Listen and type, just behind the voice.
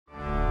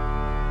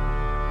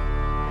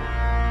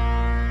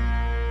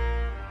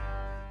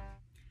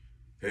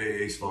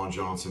Chase Vaughn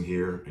Johnson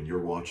here, and you're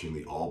watching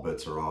the All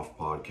Bets Are Off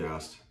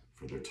podcast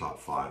for their top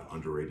 5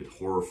 underrated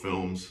horror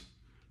films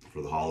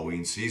for the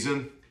Halloween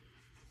season.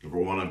 Number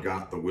 1, I've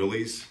got The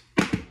Willies,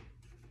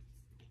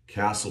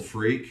 Castle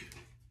Freak,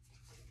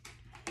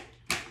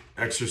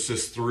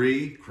 Exorcist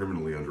 3,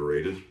 criminally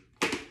underrated,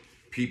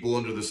 People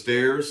Under the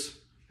Stairs,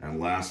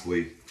 and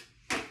lastly,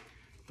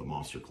 The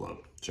Monster Club.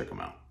 Check them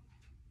out.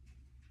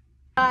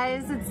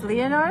 Guys, it's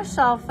Leonora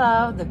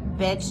Scelfo, the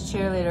bitch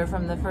cheerleader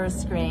from the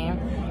first Scream,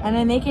 and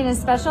I'm making a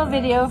special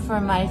video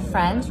for my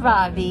friend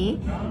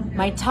Robby,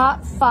 my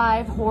top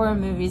 5 horror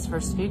movies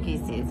for spooky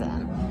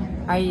season.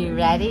 Are you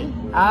ready?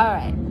 All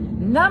right,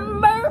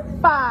 number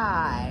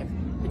 5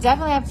 would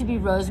definitely have to be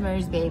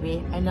Rosemary's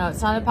Baby. I know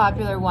it's not a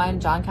popular one,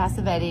 John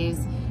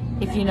Cassavetes.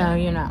 If you know,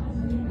 you know.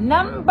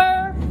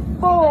 Number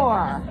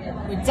 4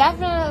 would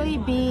definitely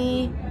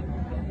be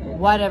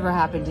Whatever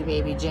Happened to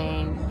Baby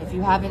Jane. If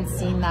you haven't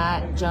seen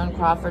that, Joan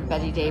Crawford,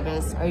 Betty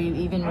Davis, are you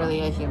even really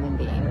a human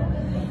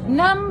being?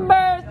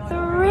 Number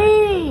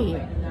 3,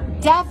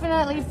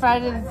 definitely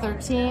Friday the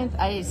 13th.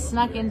 I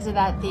snuck into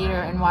that theater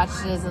and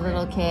watched it as a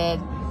little kid.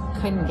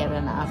 Couldn't get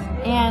enough.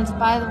 And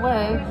by the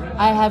way,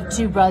 I have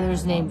 2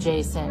 brothers named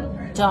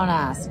Jason. Don't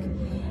ask.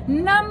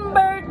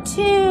 Number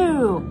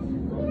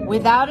 2,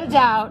 without a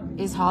doubt,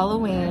 is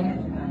Halloween.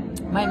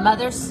 My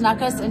mother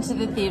snuck us into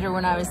the theater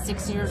when I was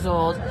 6 years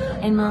old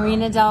in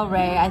Marina del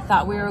Rey. I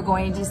thought we were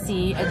going to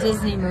see a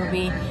Disney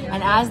movie,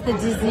 and as the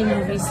Disney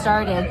movie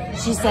started,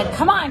 she said,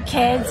 "Come on,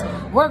 kids,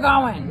 we're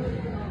going."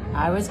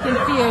 I was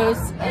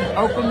confused and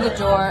opened the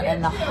door,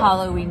 and the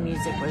Halloween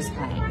music was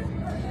playing.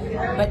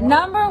 But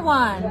number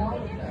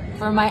 1,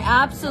 for my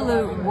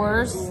absolute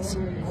worst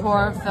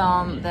horror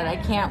film that I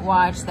can't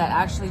watch that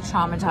actually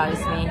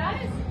traumatized me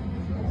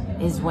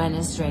is When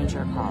a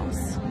Stranger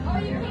Calls.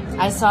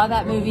 I saw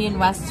that movie in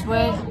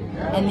Westwood,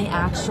 and the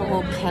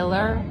actual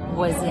killer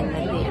was in the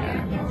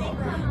theater.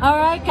 All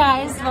right,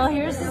 guys. Well,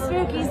 here's the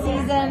spooky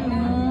season.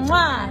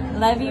 Mwah!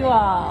 Love you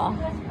all.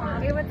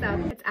 Hey, what's up?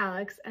 It's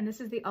Alyxx, and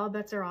this is the All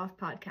Bets Are Off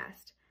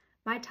podcast.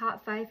 My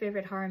top 5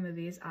 favorite horror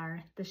movies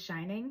are The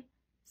Shining,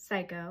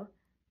 Psycho,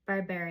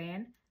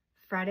 Barbarian,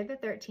 Friday the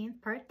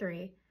 13th Part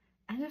 3,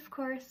 and of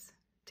course,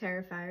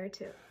 Terrifier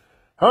 2.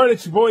 All right,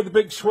 it's your boy, the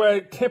Big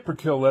Swag, Camper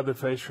Kill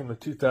Leatherface from the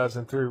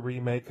 2003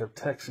 remake of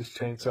Texas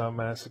Chainsaw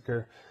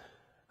Massacre.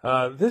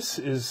 This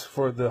is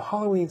for the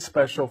Halloween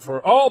special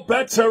for All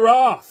Bets Are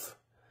Off.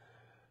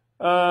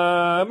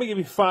 Let me give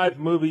you 5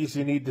 movies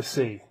you need to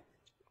see.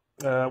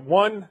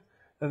 1,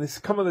 and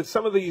some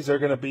of these are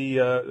going to be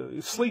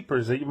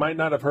sleepers that you might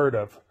not have heard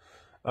of.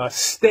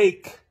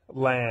 Stake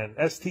Land,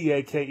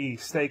 S-T-A-K-E,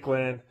 Stake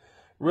Land.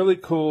 Really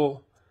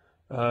cool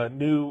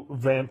new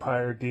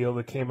vampire deal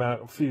that came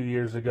out a few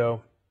years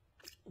ago.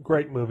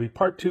 Great movie.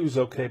 Part 2 is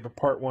okay, but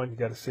Part 1 you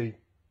got to see.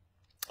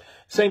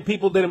 Same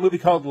people did a movie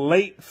called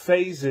Late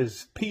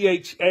Phases,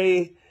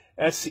 P-H-A-S-E-S,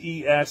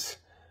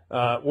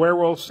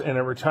 werewolves in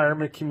a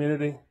retirement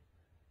community.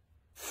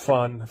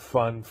 Fun,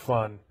 fun,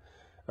 fun.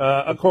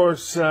 Of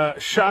course,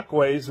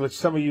 Shockwaves, which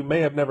some of you may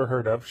have never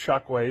heard of.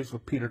 Shockwaves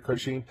with Peter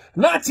Cushing.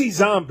 Nazi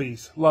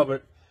Zombies, love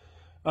it.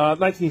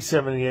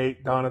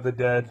 1978, Dawn of the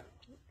Dead.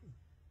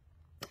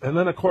 And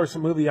then, of course, a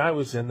movie I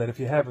was in that if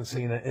you haven't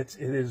seen it, it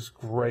is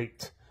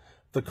great.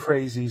 The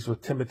Crazies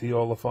with Timothy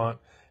Oliphant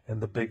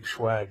and the Big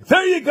Swag.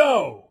 There you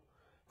go!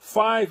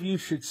 5 you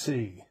should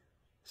see.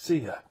 See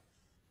ya.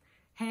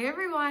 Hey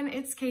everyone,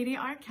 it's Katie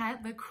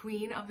Arquette, the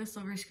queen of the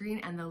silver screen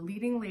and the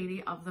leading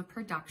lady of the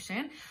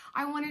production.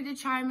 I wanted to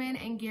chime in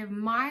and give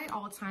my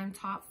all-time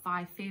top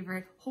 5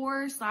 favorite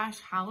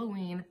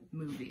horror/Halloween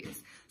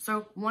movies.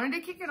 So wanted to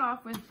kick it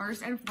off with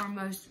first and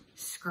foremost,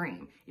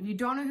 Scream. If you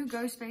don't know who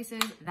Ghostface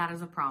is, that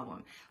is a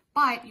problem.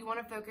 But you want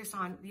to focus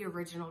on the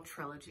original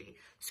trilogy.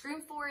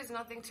 Scream 4 is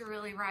nothing to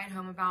really write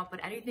home about,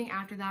 but anything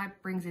after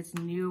that brings its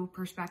new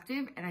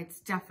perspective, and it's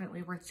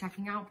definitely worth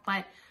checking out.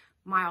 But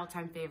my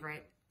all-time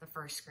favorite, the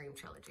first Scream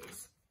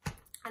trilogies.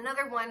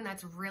 Another one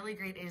that's really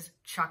great is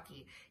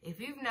Chucky. If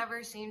you've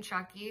never seen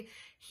Chucky,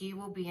 he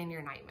will be in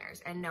your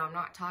nightmares. And no, I'm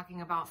not talking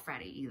about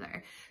Freddy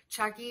either.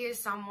 Chucky is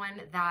someone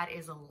that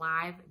is a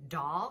live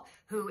doll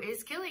who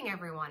is killing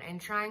everyone and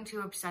trying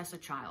to obsess a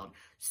child.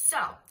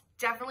 So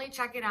definitely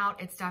check it out.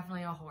 It's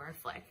definitely a horror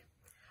flick.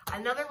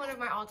 Another one of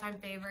my all-time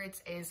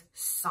favorites is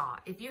Saw.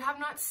 If you have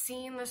not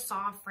seen the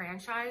Saw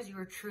franchise, you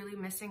are truly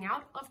missing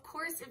out. Of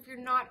course, if you're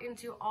not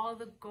into all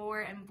the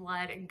gore and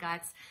blood and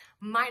guts,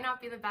 might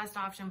not be the best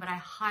option, but I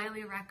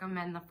highly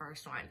recommend the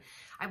first one.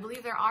 I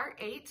believe there are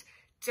 8.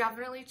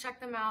 Definitely check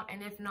them out,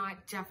 and if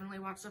not, definitely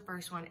watch the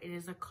first one. It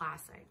is a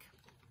classic.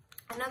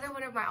 Another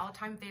one of my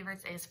all-time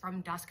favorites is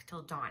From Dusk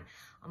Till Dawn.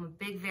 I'm a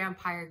big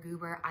vampire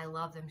goober. I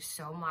love them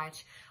so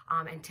much,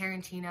 and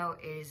Tarantino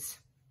is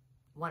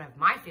one of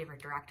my favorite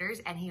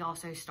directors, and he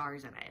also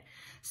stars in it.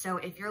 So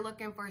if you're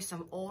looking for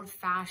some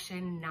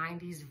old-fashioned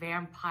 90s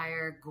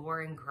vampire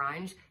gore and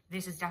grunge,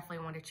 this is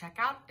definitely one to check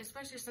out,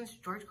 especially since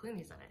George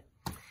Clooney's in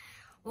it.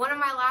 One of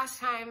my last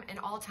time and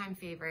all-time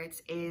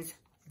favorites is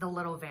The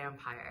Little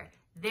Vampire.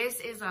 This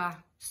is a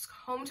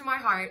home to my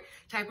heart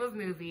type of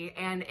movie,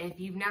 and if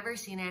you've never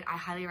seen it, I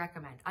highly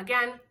recommend.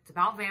 Again, it's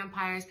about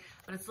vampires,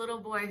 but it's a little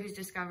boy who's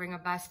discovering a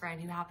best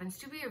friend who happens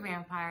to be a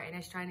vampire and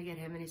is trying to get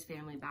him and his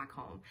family back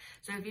home.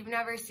 So if you've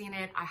never seen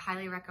it, I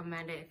highly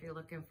recommend it if you're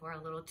looking for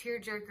a little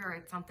tearjerker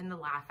or something to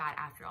laugh at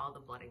after all the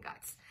blood and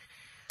guts.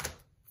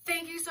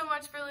 Thank you so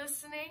much for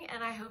listening,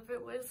 and I hope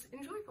it was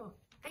enjoyable.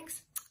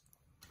 Thanks.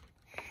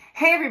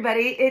 Hey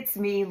everybody, it's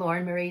me,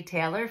 Lauren Marie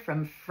Taylor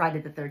from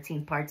Friday the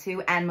 13th Part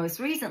 2, and most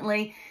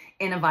recently,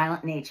 In a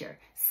Violent Nature.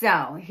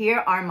 So, here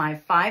are my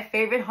 5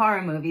 favorite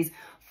horror movies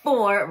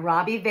for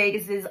Robby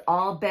Vegas's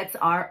All Bets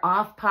Are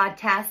Off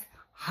podcast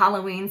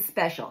Halloween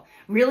special.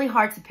 Really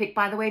hard to pick,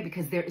 by the way,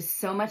 because there is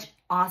so much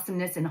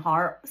awesomeness in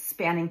horror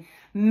spanning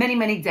many,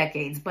 many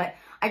decades, but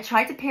I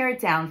tried to pare it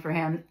down for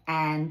him,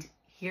 and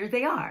here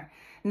they are.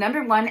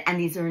 Number 1, and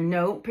these are in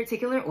no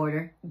particular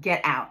order,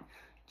 Get Out.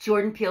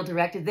 Jordan Peele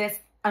directed this.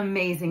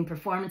 Amazing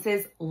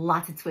performances,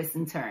 lots of twists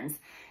and turns.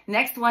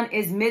 Next one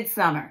is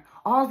Midsommar.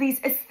 All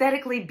these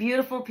aesthetically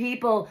beautiful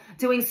people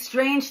doing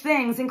strange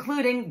things,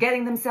 including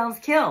getting themselves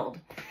killed.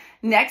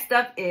 Next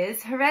up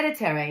is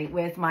Hereditary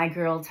with my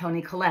girl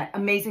Toni Collette.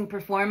 Amazing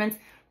performance,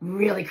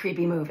 really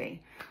creepy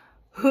movie.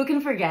 Who can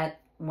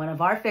forget one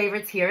of our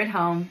favorites here at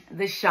home,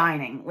 The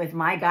Shining, with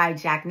my guy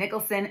Jack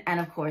Nicholson and,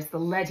 of course, the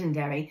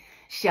legendary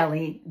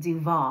Shelley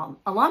Duvall,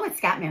 along with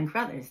Scatman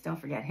Crothers, don't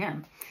forget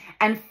him.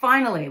 And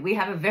finally, we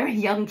have a very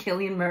young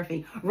Cillian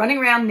Murphy running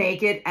around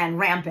naked and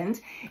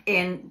rampant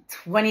in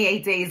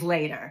 28 Days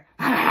Later.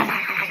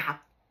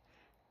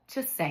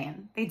 Just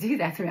saying, they do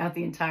that throughout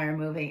the entire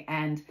movie,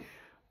 and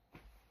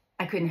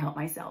I couldn't help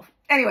myself.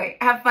 Anyway,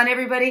 have fun,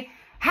 everybody.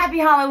 Happy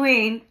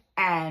Halloween,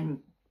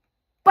 and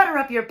butter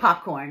up your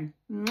popcorn.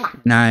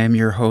 And I am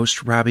your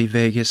host, Robby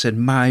Vegas,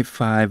 and my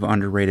 5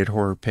 underrated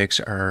horror picks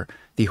are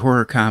the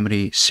horror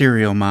comedy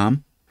Serial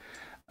Mom,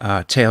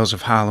 Tales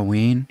of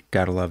Halloween,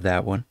 gotta love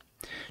that one,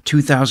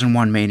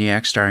 2001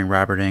 Maniac starring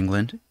Robert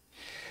Englund,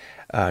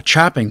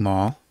 Chopping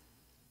Mall,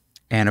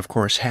 and of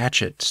course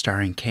Hatchet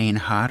starring Kane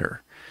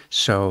Hodder.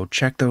 So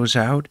check those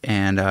out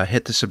and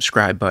hit the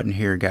subscribe button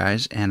here,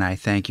 guys. And I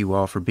thank you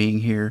all for being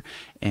here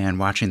and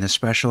watching this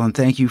special. And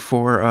thank you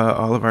for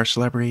all of our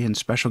celebrity and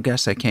special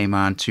guests that came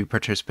on to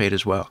participate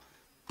as well.